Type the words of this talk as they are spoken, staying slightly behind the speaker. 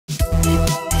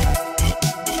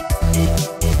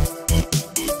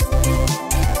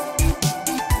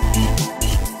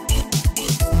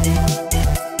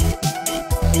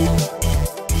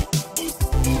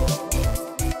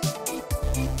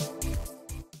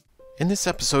In this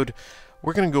episode,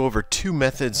 we're going to go over two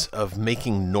methods of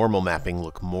making normal mapping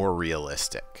look more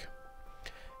realistic.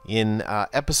 In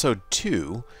episode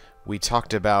 2, we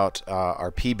talked about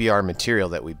our PBR material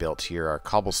that we built here, our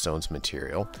cobblestones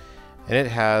material, and it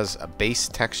has a base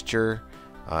texture,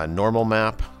 normal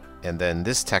map, and then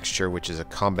this texture, which is a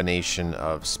combination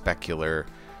of specular,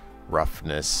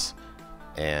 roughness,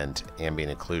 and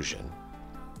ambient occlusion.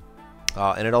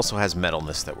 And it also has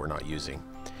metalness that we're not using.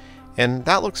 And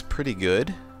that looks pretty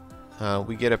good.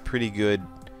 We get a pretty good,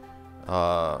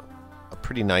 a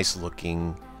pretty nice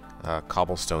looking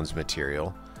cobblestones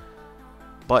material.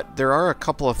 But there are a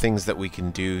couple of things that we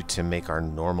can do to make our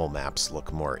normal maps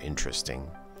look more interesting.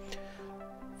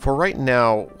 For right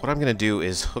now, what I'm going to do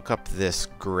is hook up this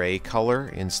gray color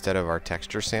instead of our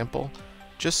texture sample,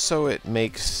 just so it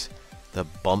makes the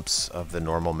bumps of the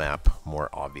normal map more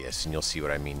obvious, and you'll see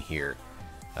what I mean here.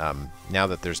 Now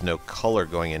that there's no color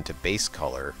going into base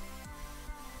color,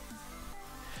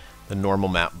 the normal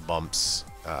map bumps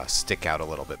stick out a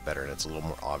little bit better, and it's a little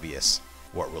more obvious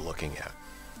what we're looking at.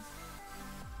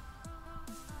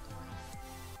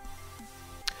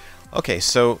 Okay,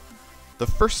 so the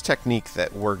first technique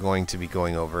that we're going to be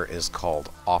going over is called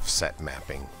offset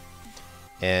mapping.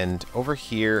 And over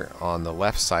here on the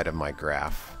left side of my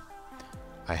graph,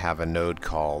 I have a node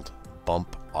called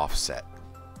bump offset.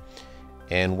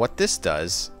 And what this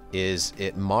does is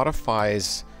it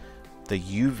modifies the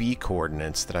UV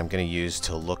coordinates that I'm going to use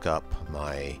to look up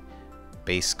my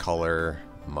base color,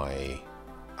 my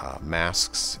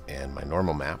masks, and my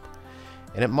normal map.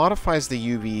 And it modifies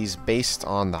the UVs based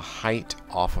on the height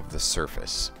off of the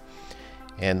surface.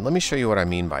 And let me show you what I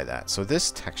mean by that. So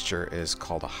this texture is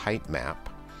called a height map,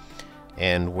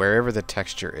 and wherever the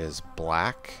texture is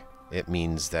black, it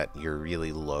means that you're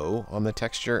really low on the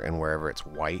texture, and wherever it's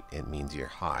white, it means you're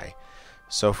high.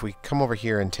 So if we come over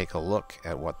here and take a look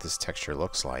at what this texture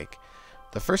looks like,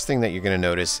 the first thing that you're going to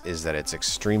notice is that it's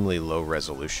extremely low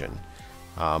resolution.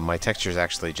 My texture is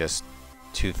actually just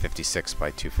 256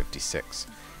 by 256,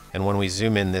 and when we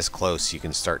zoom in this close, you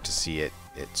can start to see it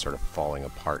sort of falling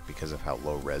apart because of how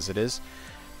low res it is.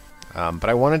 But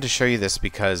I wanted to show you this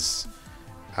because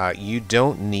you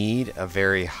don't need a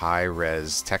very high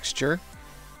res texture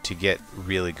to get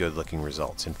really good looking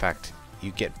results. In fact,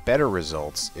 you get better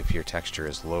results if your texture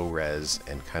is low res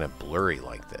and kind of blurry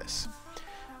like this.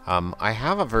 I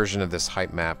have a version of this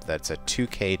height map that's a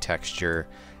 2K texture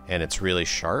and it's really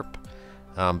sharp.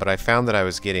 But I found that I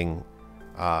was getting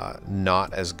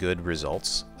not as good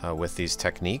results with these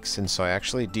techniques, and so I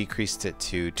actually decreased it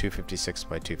to 256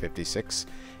 by 256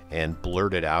 and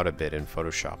blurred it out a bit in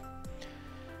Photoshop.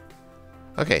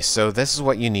 Okay, so this is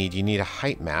what you need. You need a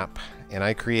height map, and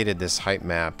I created this height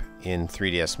map in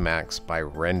 3ds Max by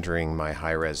rendering my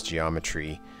high-res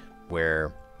geometry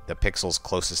where the pixels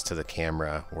closest to the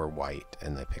camera were white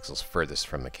and the pixels furthest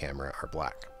from the camera are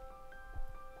black.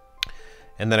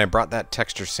 And then I brought that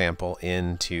texture sample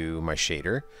into my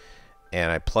shader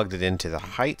and I plugged it into the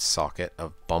height socket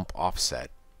of bump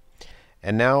offset.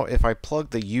 And now if I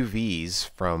plug the UVs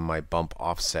from my bump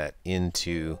offset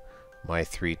into my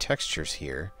 3 textures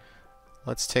here,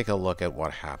 let's take a look at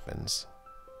what happens.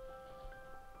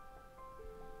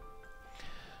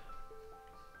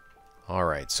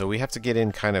 Alright, so we have to get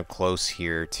in kind of close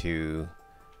here to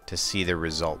see the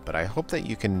result, but I hope that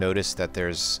you can notice that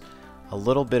there's a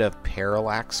little bit of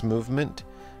parallax movement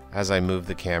as I move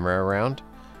the camera around,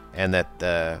 and that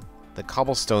the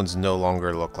cobblestones no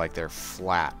longer look like they're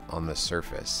flat on the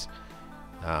surface.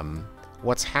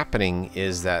 What's happening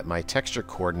is that my texture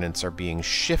coordinates are being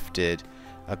shifted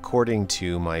according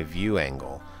to my view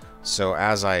angle. So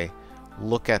as I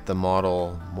look at the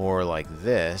model more like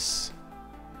this,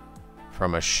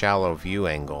 from a shallow view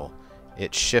angle,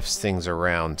 it shifts things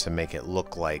around to make it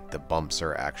look like the bumps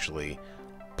are actually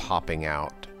popping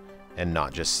out and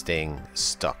not just staying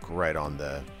stuck right on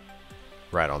the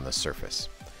surface.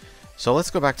 So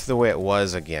let's go back to the way it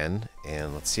was again,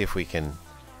 and let's see if we can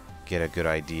get a good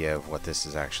idea of what this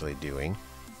is actually doing.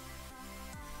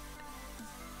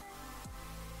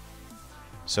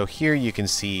 So here you can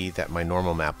see that my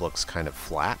normal map looks kind of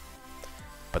flat,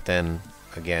 but then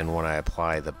again when I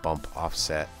apply the bump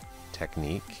offset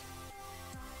technique,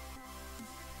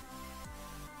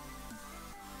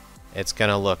 it's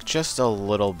gonna look just a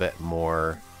little bit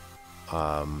more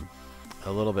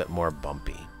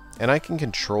bumpy. And I can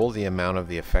control the amount of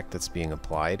the effect that's being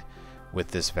applied with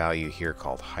this value here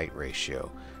called height ratio.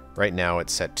 Right now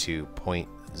it's set to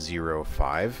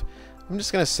 0.05. I'm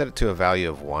just gonna set it to a value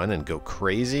of 1 and go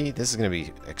crazy. This is gonna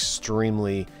be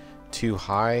extremely too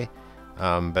high,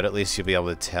 but at least you'll be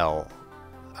able to tell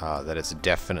that it's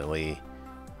definitely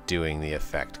doing the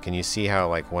effect. Can you see how,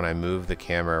 like, when I move the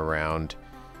camera around,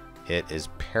 it is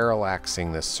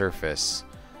parallaxing the surface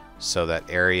so that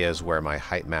areas where my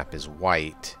height map is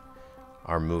white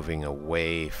are moving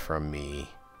away from me,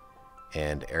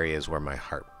 and areas where my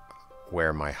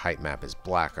height map is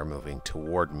black are moving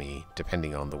toward me,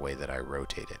 depending on the way that I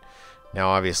rotate it.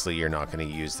 Now obviously you're not going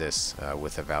to use this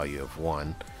with a value of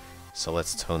 1, so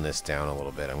let's tone this down a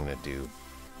little bit. I'm going to do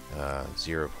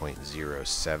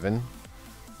 0.07.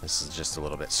 This is just a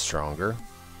little bit stronger.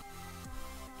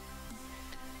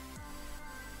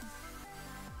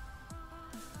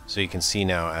 So you can see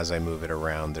now as I move it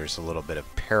around, there's a little bit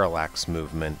of parallax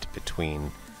movement between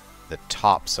the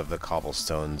tops of the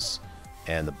cobblestones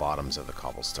and the bottoms of the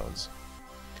cobblestones.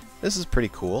 This is pretty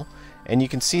cool, and you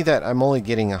can see that I'm only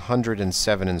getting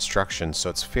 107 instructions, so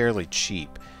it's fairly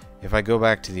cheap. If I go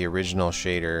back to the original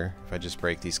shader, if I just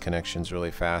break these connections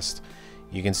really fast,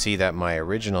 you can see that my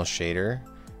original shader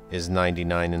is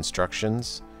 99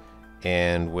 instructions,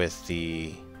 and with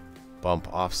the bump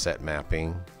offset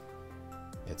mapping,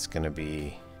 it's going to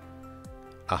be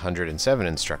 107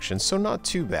 instructions, so not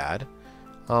too bad.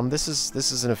 This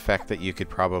is an effect that you could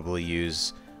probably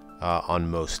use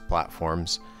on most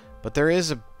platforms, but there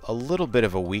is a little bit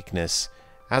of a weakness.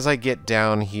 As I get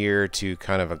down here to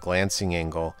kind of a glancing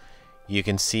angle, you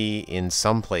can see in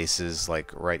some places,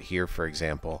 like right here for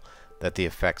example, that the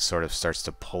effect sort of starts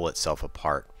to pull itself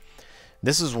apart.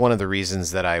 This is one of the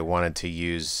reasons that I wanted to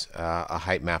use a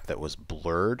height map that was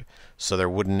blurred, so there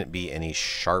wouldn't be any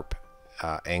sharp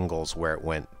angles where it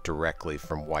went directly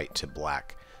from white to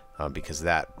black, because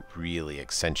that really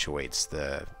accentuates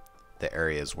the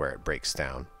areas where it breaks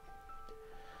down.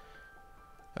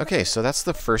 Okay, so that's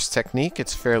the first technique.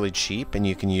 It's fairly cheap and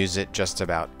you can use it just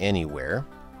about anywhere.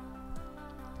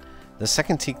 The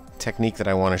second technique that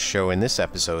I want to show in this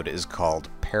episode is called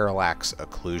Parallax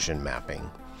Occlusion Mapping.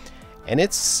 And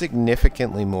it's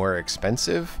significantly more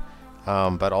expensive,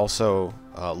 but also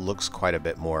looks quite a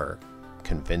bit more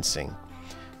convincing.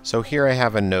 So here I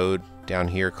have a node down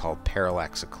here called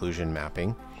Parallax Occlusion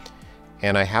Mapping,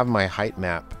 and I have my height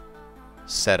map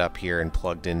set up here and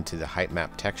plugged into the height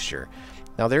map texture.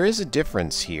 Now there is a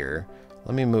difference here.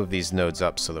 Let me move these nodes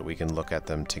up so that we can look at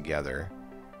them together.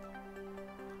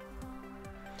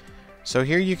 So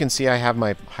here you can see I have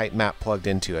my height map plugged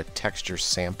into a texture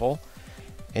sample,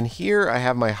 and here I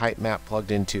have my height map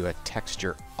plugged into a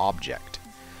texture object.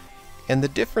 And the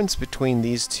difference between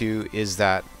these two is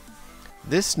that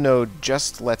this node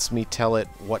just lets me tell it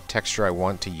what texture I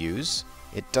want to use.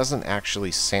 It doesn't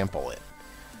actually sample it.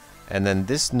 And then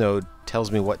this node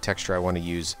tells me what texture I want to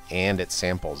use, and it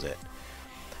samples it.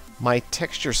 My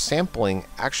texture sampling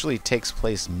actually takes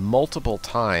place multiple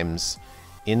times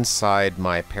inside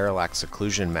my Parallax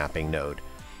Occlusion Mapping node.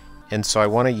 And so I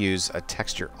want to use a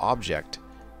texture object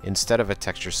instead of a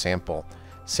texture sample,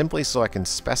 simply so I can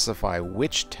specify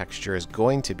which texture is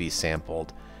going to be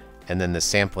sampled, and then the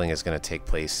sampling is going to take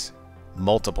place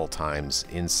multiple times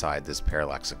inside this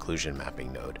Parallax Occlusion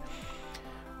Mapping node.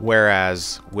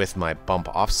 Whereas with my bump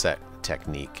offset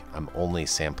technique, I'm only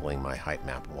sampling my height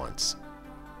map once.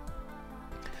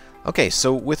 Okay,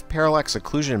 so with Parallax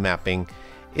Occlusion Mapping,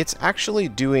 it's actually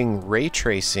doing ray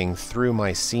tracing through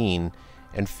my scene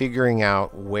and figuring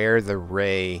out where the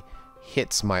ray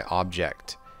hits my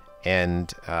object,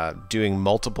 and doing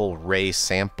multiple ray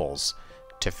samples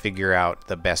to figure out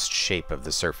the best shape of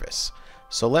the surface.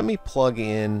 So let me plug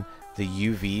in the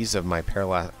UVs of my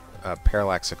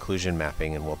Parallax Occlusion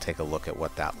Mapping, and we'll take a look at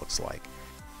what that looks like.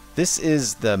 This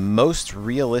is the most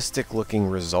realistic looking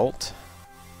result,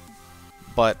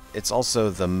 but it's also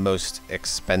the most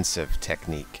expensive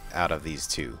technique out of these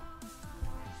two.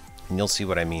 And you'll see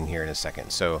what I mean here in a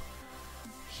second. So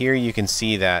here you can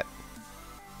see that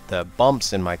the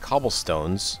bumps in my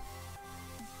cobblestones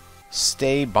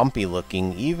stay bumpy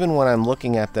looking even when I'm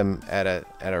looking at them at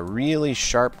a really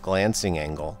sharp glancing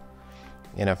angle.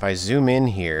 And if I zoom in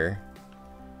here,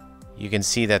 you can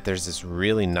see that there's this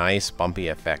really nice bumpy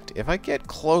effect. If I get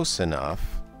close enough,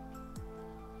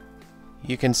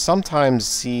 you can sometimes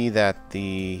see that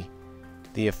the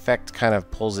effect kind of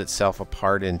pulls itself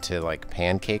apart into like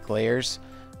pancake layers,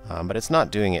 but it's not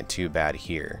doing it too bad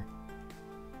here.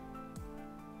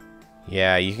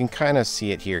 Yeah, you can kind of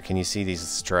see it here. Can you see these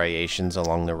striations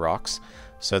along the rocks?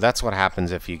 So that's what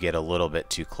happens if you get a little bit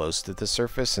too close to the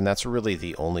surface, and that's really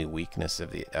the only weakness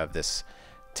of this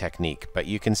technique. But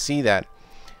you can see that.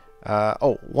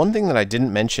 Oh, one thing that I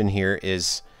didn't mention here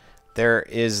is there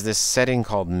is this setting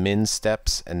called min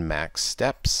steps and max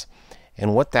steps,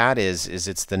 and what that is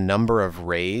it's the number of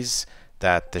rays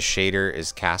that the shader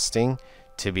is casting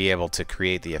to be able to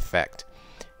create the effect.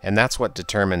 And that's what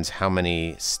determines how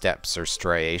many steps or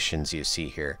striations you see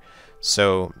here.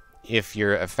 So if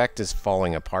your effect is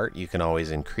falling apart, you can always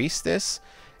increase this.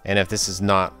 And if this is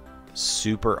not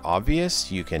super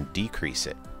obvious, you can decrease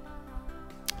it.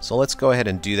 So let's go ahead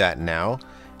and do that now,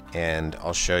 and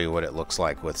I'll show you what it looks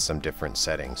like with some different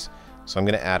settings. So I'm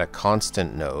going to add a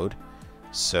constant node.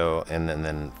 So, and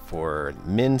then for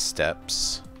min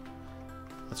steps,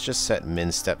 let's just set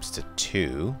min steps to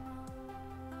 2.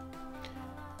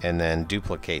 And then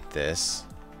duplicate this.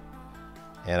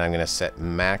 And I'm going to set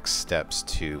max steps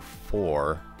to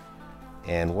 4.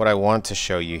 And what I want to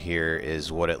show you here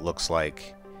is what it looks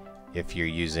like if you're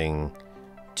using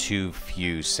too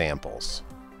few samples.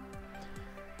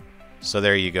 So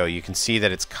there you go. You can see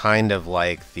that it's kind of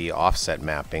like the offset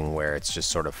mapping where it's just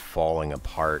sort of falling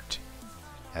apart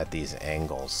at these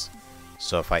angles.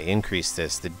 So if I increase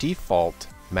this, the default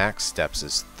max steps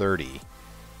is 30.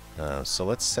 So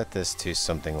let's set this to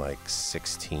something like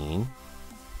 16.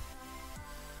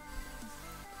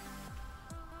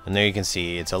 And there you can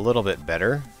see it's a little bit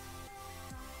better,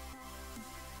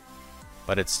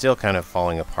 but it's still kind of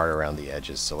falling apart around the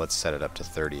edges. So let's set it up to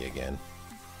 30 again.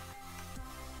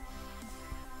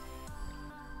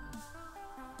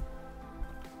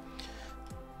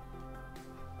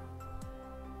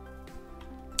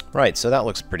 Right, so that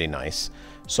looks pretty nice.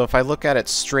 So if I look at it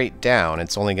straight down,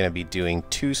 it's only going to be doing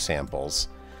 2 samples.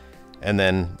 And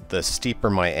then the steeper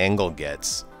my angle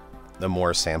gets, the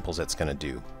more samples it's going to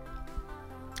do.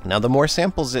 Now the more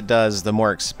samples it does, the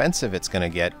more expensive it's going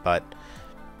to get, but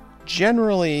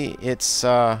generally it's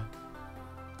pretty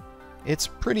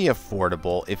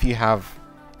affordable if you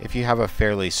have a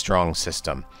fairly strong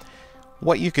system.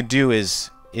 What you could do is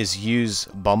use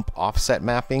bump offset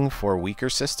mapping for weaker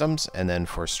systems, and then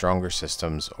for stronger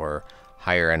systems or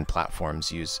higher end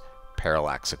platforms use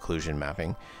parallax occlusion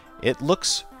mapping. It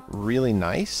looks really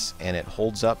nice and it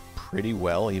holds up pretty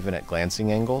well even at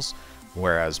glancing angles,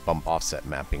 whereas bump offset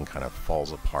mapping kind of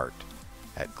falls apart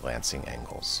at glancing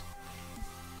angles.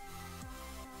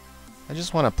 I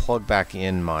just want to plug back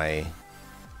in my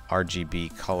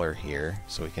RGB color here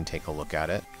so we can take a look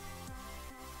at it.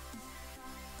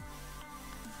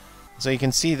 So you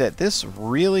can see that this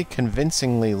really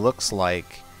convincingly looks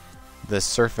like the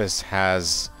surface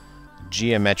has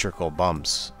geometrical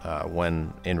bumps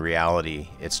when in reality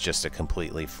it's just a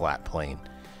completely flat plane.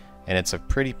 And it's a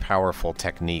pretty powerful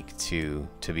technique to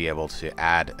be able to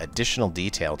add additional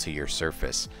detail to your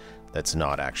surface that's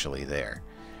not actually there.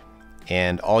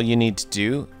 And all you need to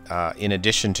do, in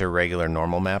addition to regular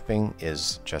normal mapping,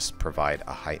 is just provide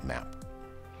a height map.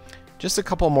 Just a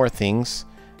couple more things.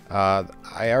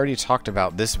 I already talked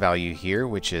about this value here,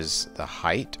 which is the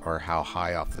height, or how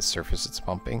high off the surface it's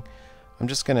pumping. I'm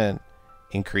just going to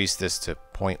increase this to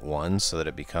 0.1 so that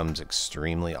it becomes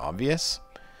extremely obvious.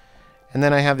 And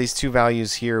then I have these 2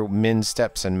 values here, min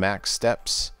steps and max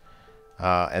steps,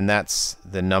 and that's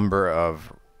the number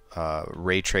of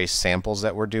ray trace samples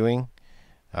that we're doing.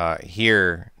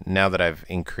 Here, now that I've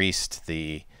increased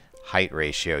the height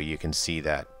ratio, you can see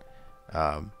that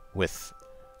with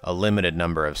a limited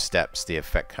number of steps, the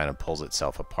effect kind of pulls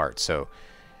itself apart. So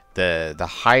the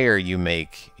higher you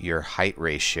make your height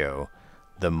ratio,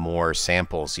 the more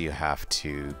samples you have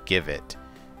to give it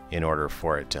in order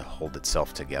for it to hold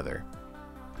itself together.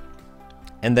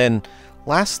 And then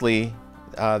lastly,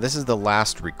 this is the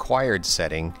last required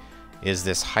setting, is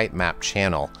this height map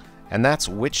channel. And that's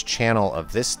which channel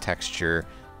of this texture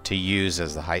to use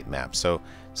as the height map. So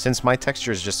since my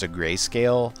texture is just a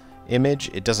grayscale image,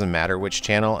 it doesn't matter which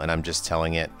channel, and I'm just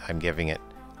telling it, I'm giving it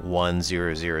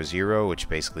 1000, which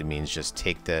basically means just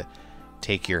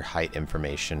take your height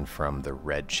information from the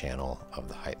red channel of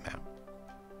the height map.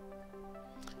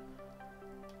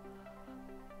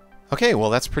 Okay, well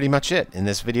that's pretty much it. In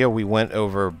this video we went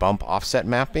over bump offset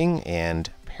mapping and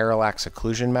parallax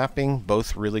occlusion mapping,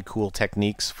 both really cool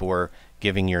techniques for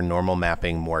giving your normal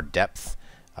mapping more depth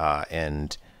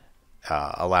and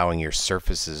allowing your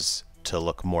surfaces to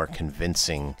look more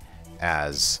convincing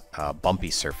as bumpy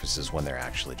surfaces when they're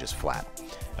actually just flat.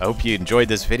 I hope you enjoyed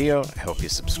this video. I hope you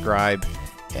subscribe.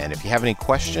 And if you have any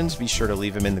questions, be sure to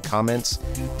leave them in the comments,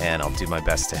 and I'll do my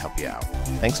best to help you out.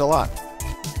 Thanks a lot.